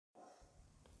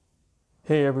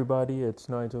Hey everybody, it's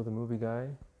Nigel the Movie Guy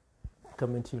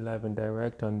coming to you live and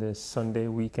direct on this Sunday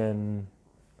weekend,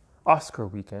 Oscar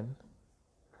weekend,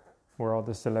 where all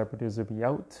the celebrities will be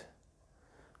out,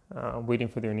 waiting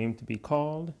for their name to be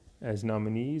called as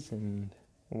nominees, and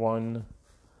one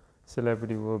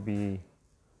celebrity will be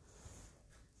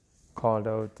called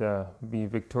out, be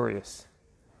victorious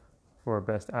for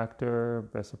Best Actor,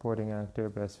 Best Supporting Actor,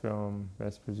 Best Film,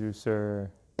 Best Producer,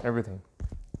 everything.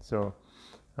 So,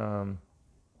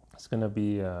 it's going to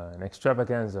be an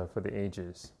extravaganza for the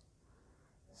ages.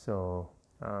 So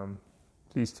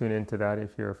please tune into that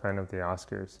if you're a fan of the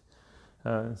Oscars.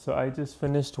 So I just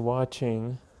finished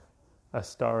watching A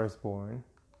Star is Born.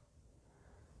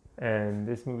 And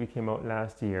this movie came out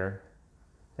last year.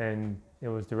 And it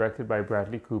was directed by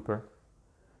Bradley Cooper.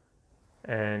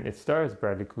 And it stars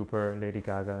Bradley Cooper, Lady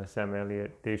Gaga, Sam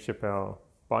Elliott, Dave Chappelle,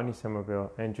 Bonnie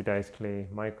Somerville, Andrew Dice Clay,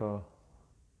 Michael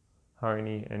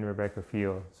Harney, and Rebecca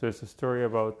Field. So it's a story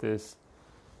about this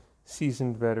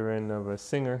seasoned veteran of a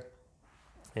singer,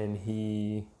 and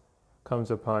he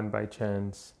comes upon by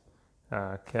chance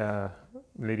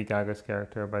Lady Gaga's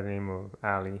character by the name of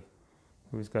Ali,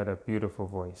 who's got a beautiful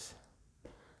voice.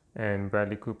 And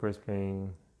Bradley Cooper is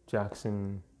playing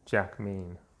Jackson Jack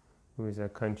Maine, who is a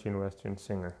country and western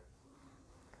singer.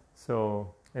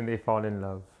 So, and they fall in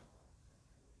love.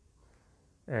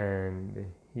 And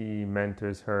he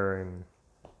mentors her and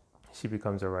she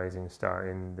becomes a rising star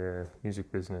in the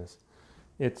music business.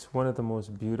 It's one of the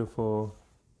most beautiful,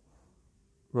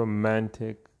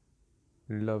 romantic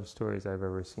love stories I've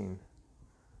ever seen.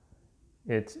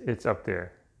 It's up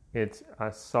there. It's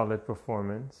a solid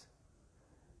performance,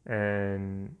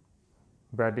 and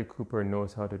Bradley Cooper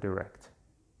knows how to direct.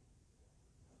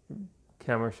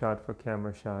 Camera shot for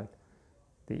camera shot,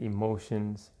 the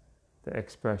emotions, the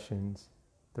expressions,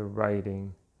 the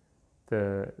writing,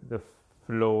 the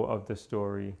flow of the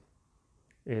story.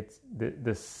 It's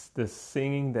the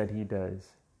singing that he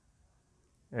does,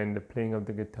 and the playing of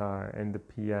the guitar and the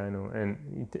piano,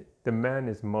 and the man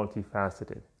is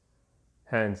multifaceted,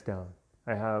 hands down.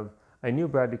 I knew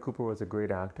Bradley Cooper was a great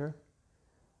actor,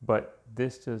 but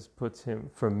this just puts him,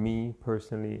 for me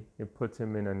personally, it puts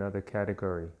him in another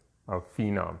category of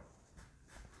phenom.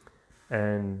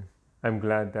 And I'm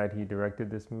glad that he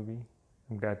directed this movie.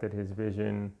 I'm glad that his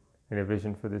vision and a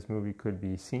vision for this movie could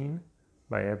be seen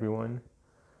by everyone.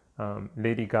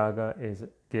 Lady Gaga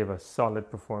gave a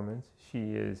solid performance.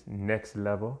 She is next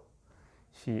level.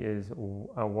 She is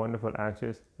a wonderful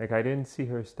actress. Like, I didn't see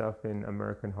her stuff in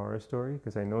American Horror Story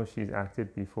because I know she's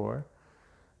acted before,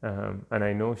 and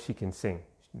I know she can sing.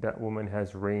 That woman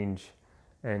has range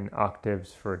and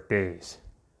octaves for days.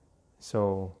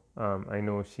 So I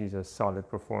know she's a solid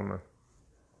performer.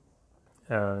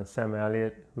 Sam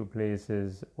Elliott, who plays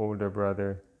his older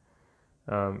brother,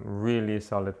 really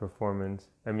solid performance.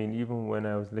 I mean, even when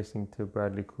I was listening to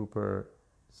Bradley Cooper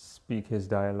speak his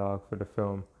dialogue for the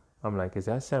film, I'm like, is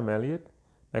that Sam Elliott?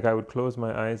 Like, I would close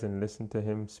my eyes and listen to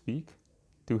him speak,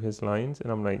 do his lines, and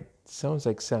I'm like, sounds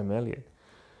like Sam Elliott.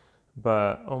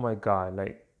 But oh my God,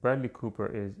 like, Bradley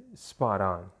Cooper is spot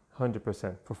on,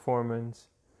 100% performance,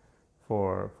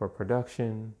 for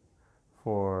production,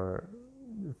 for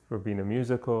being a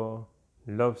musical,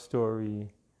 love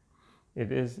story.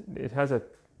 It has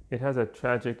a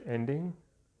tragic ending.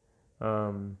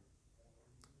 So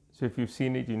if you've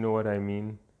seen it, you know what I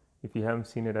mean. If you haven't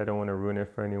seen it, I don't want to ruin it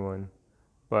for anyone.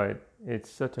 But it's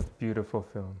such a beautiful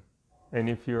film. And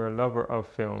if you're a lover of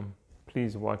film,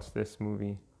 please watch this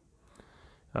movie.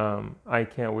 I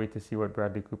can't wait to see what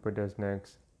Bradley Cooper does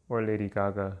next, or Lady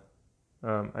Gaga.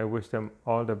 I wish them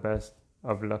all the best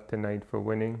of luck tonight for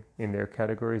winning in their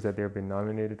categories that they've been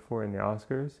nominated for in the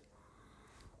Oscars.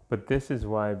 But this is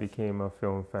why I became a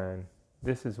film fan.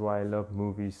 This is why I love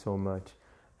movies so much.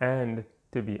 And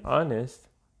to be honest,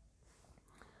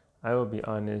 I will be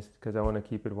honest, because I want to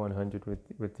keep it 100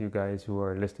 with you guys who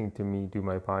are listening to me do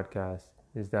my podcast,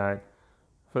 is that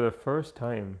for the first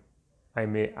time,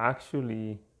 I've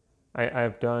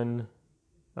done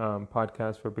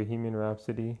podcasts for Bohemian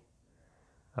Rhapsody,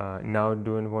 now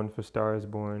doing one for Star is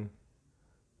Born.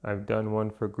 I've done one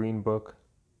for Green Book.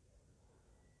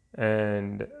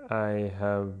 And I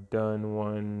have done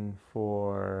one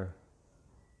for,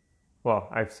 well,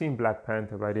 I've seen Black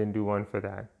Panther, but I didn't do one for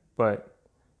that. But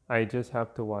I just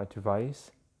have to watch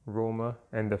Vice, Roma,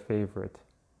 and The Favorite.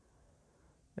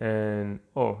 And,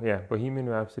 Bohemian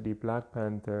Rhapsody, Black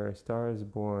Panther, Star is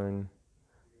Born,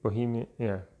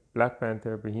 Black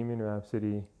Panther, Bohemian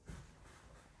Rhapsody.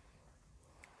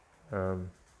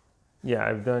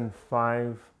 I've done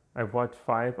 5 I've watched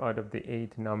 5 out of the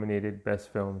 8 nominated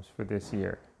best films for this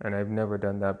year, and I've never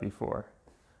done that before.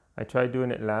 I tried doing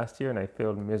it last year and I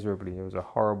failed miserably. It was a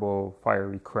horrible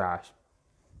fiery crash,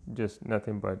 just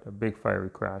nothing but a big fiery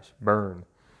crash, burn.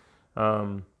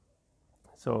 Um,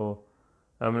 so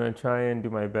I'm gonna try and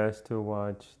do my best to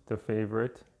watch The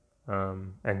Favorite,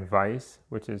 and Vice,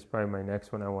 which is probably my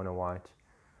next one I want to watch,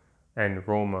 and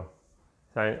Roma.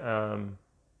 So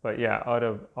but yeah, out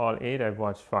of all 8, I've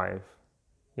watched 5.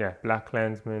 Yeah, Black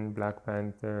Klansman, Black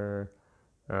Panther,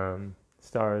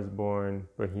 Star is Born,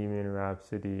 Bohemian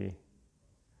Rhapsody,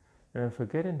 and I'm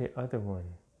forgetting the other one.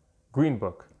 Green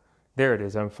Book. There it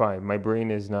is. I'm fine. My brain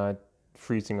is not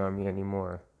freezing on me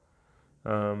anymore.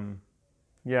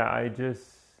 Yeah, I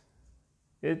just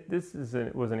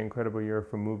was an incredible year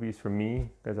for movies for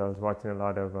me because I was watching a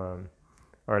lot of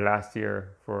or last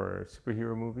year for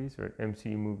superhero movies or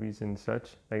MCU movies and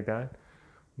such like that.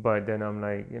 But then I'm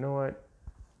like, you know what?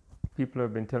 People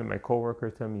have been telling my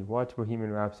coworkers, telling me watch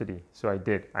Bohemian Rhapsody, so I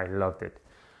did. I loved it.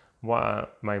 My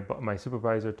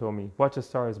supervisor told me watch A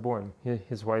Star Is Born.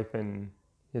 His wife and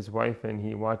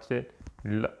he watched it.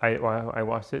 I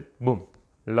watched it. Boom,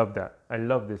 love that. I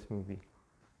love this movie.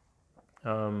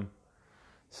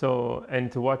 So,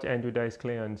 and to watch Andrew Dice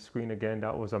Clay on screen again,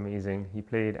 that was amazing. He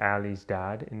played Allie's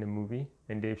dad in the movie,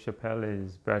 and Dave Chappelle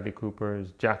is Bradley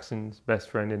Cooper's Jackson's best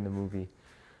friend in the movie,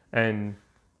 and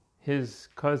his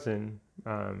cousin,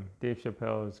 Dave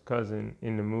Chappelle's cousin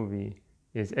in the movie,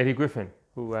 is Eddie Griffin,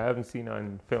 who I haven't seen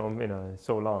on film in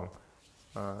so long.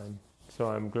 So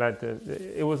I'm glad that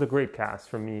it was a great cast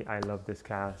for me. I love this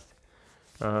cast,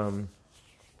 and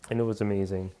it was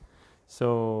amazing.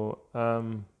 So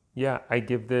yeah, I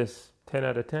give this 10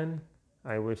 out of 10.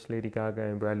 I wish Lady Gaga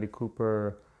and Bradley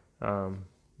Cooper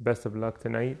best of luck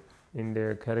tonight in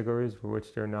their categories for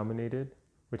which they're nominated,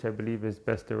 which I believe is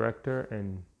Best Director,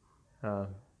 and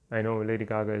I know Lady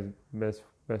Gaga is best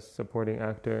supporting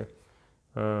actor,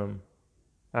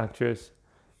 actress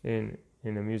in a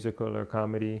musical or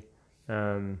comedy.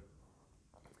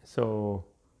 So,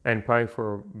 and probably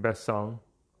for best song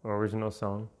or original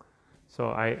song.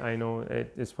 So I know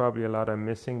it's probably a lot I'm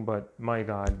missing, but my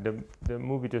God, the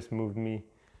movie just moved me.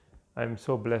 I'm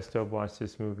so blessed to have watched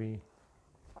this movie.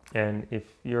 And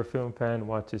if you're a film fan,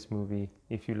 watch this movie.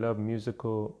 If you love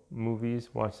musical movies,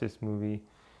 watch this movie.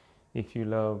 If you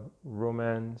love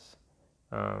romance,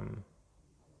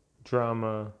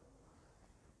 drama,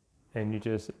 and you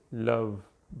just love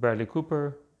Bradley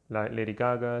Cooper, like Lady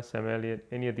Gaga, Sam Elliott,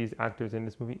 any of these actors in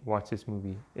this movie, watch this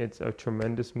movie. It's a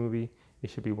tremendous movie. It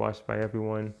should be watched by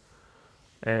everyone.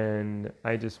 And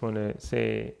I just want to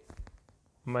say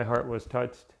my heart was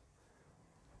touched.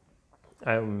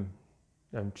 I'm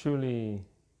truly,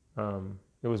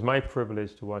 it was my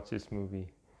privilege to watch this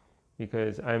movie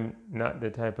because I'm not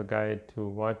the type of guy to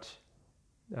watch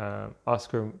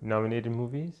Oscar nominated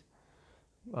movies.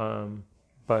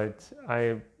 But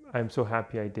I'm so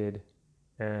happy I did.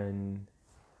 And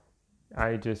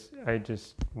I just,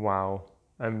 wow.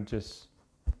 I'm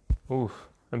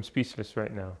speechless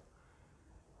right now.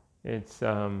 It's,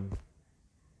 I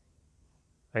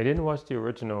didn't watch the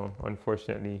original,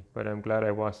 unfortunately, but I'm glad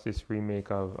I watched this remake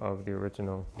of the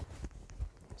original.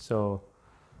 So,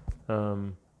 I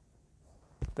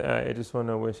just want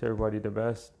to wish everybody the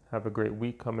best. Have a great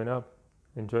week coming up.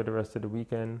 Enjoy the rest of the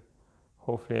weekend.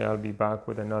 Hopefully, I'll be back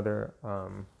with another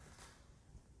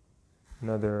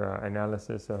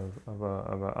analysis of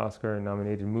an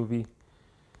Oscar-nominated movie.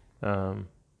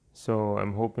 So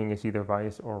I'm hoping it's either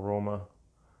Vice or Roma.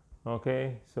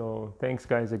 Okay, so thanks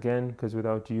guys again, because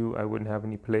without you, I wouldn't have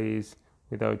any plays.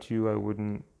 Without you, I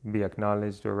wouldn't be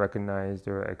acknowledged or recognized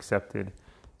or accepted.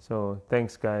 So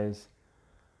thanks guys.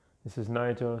 This is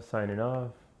Nigel signing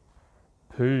off.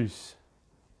 Peace.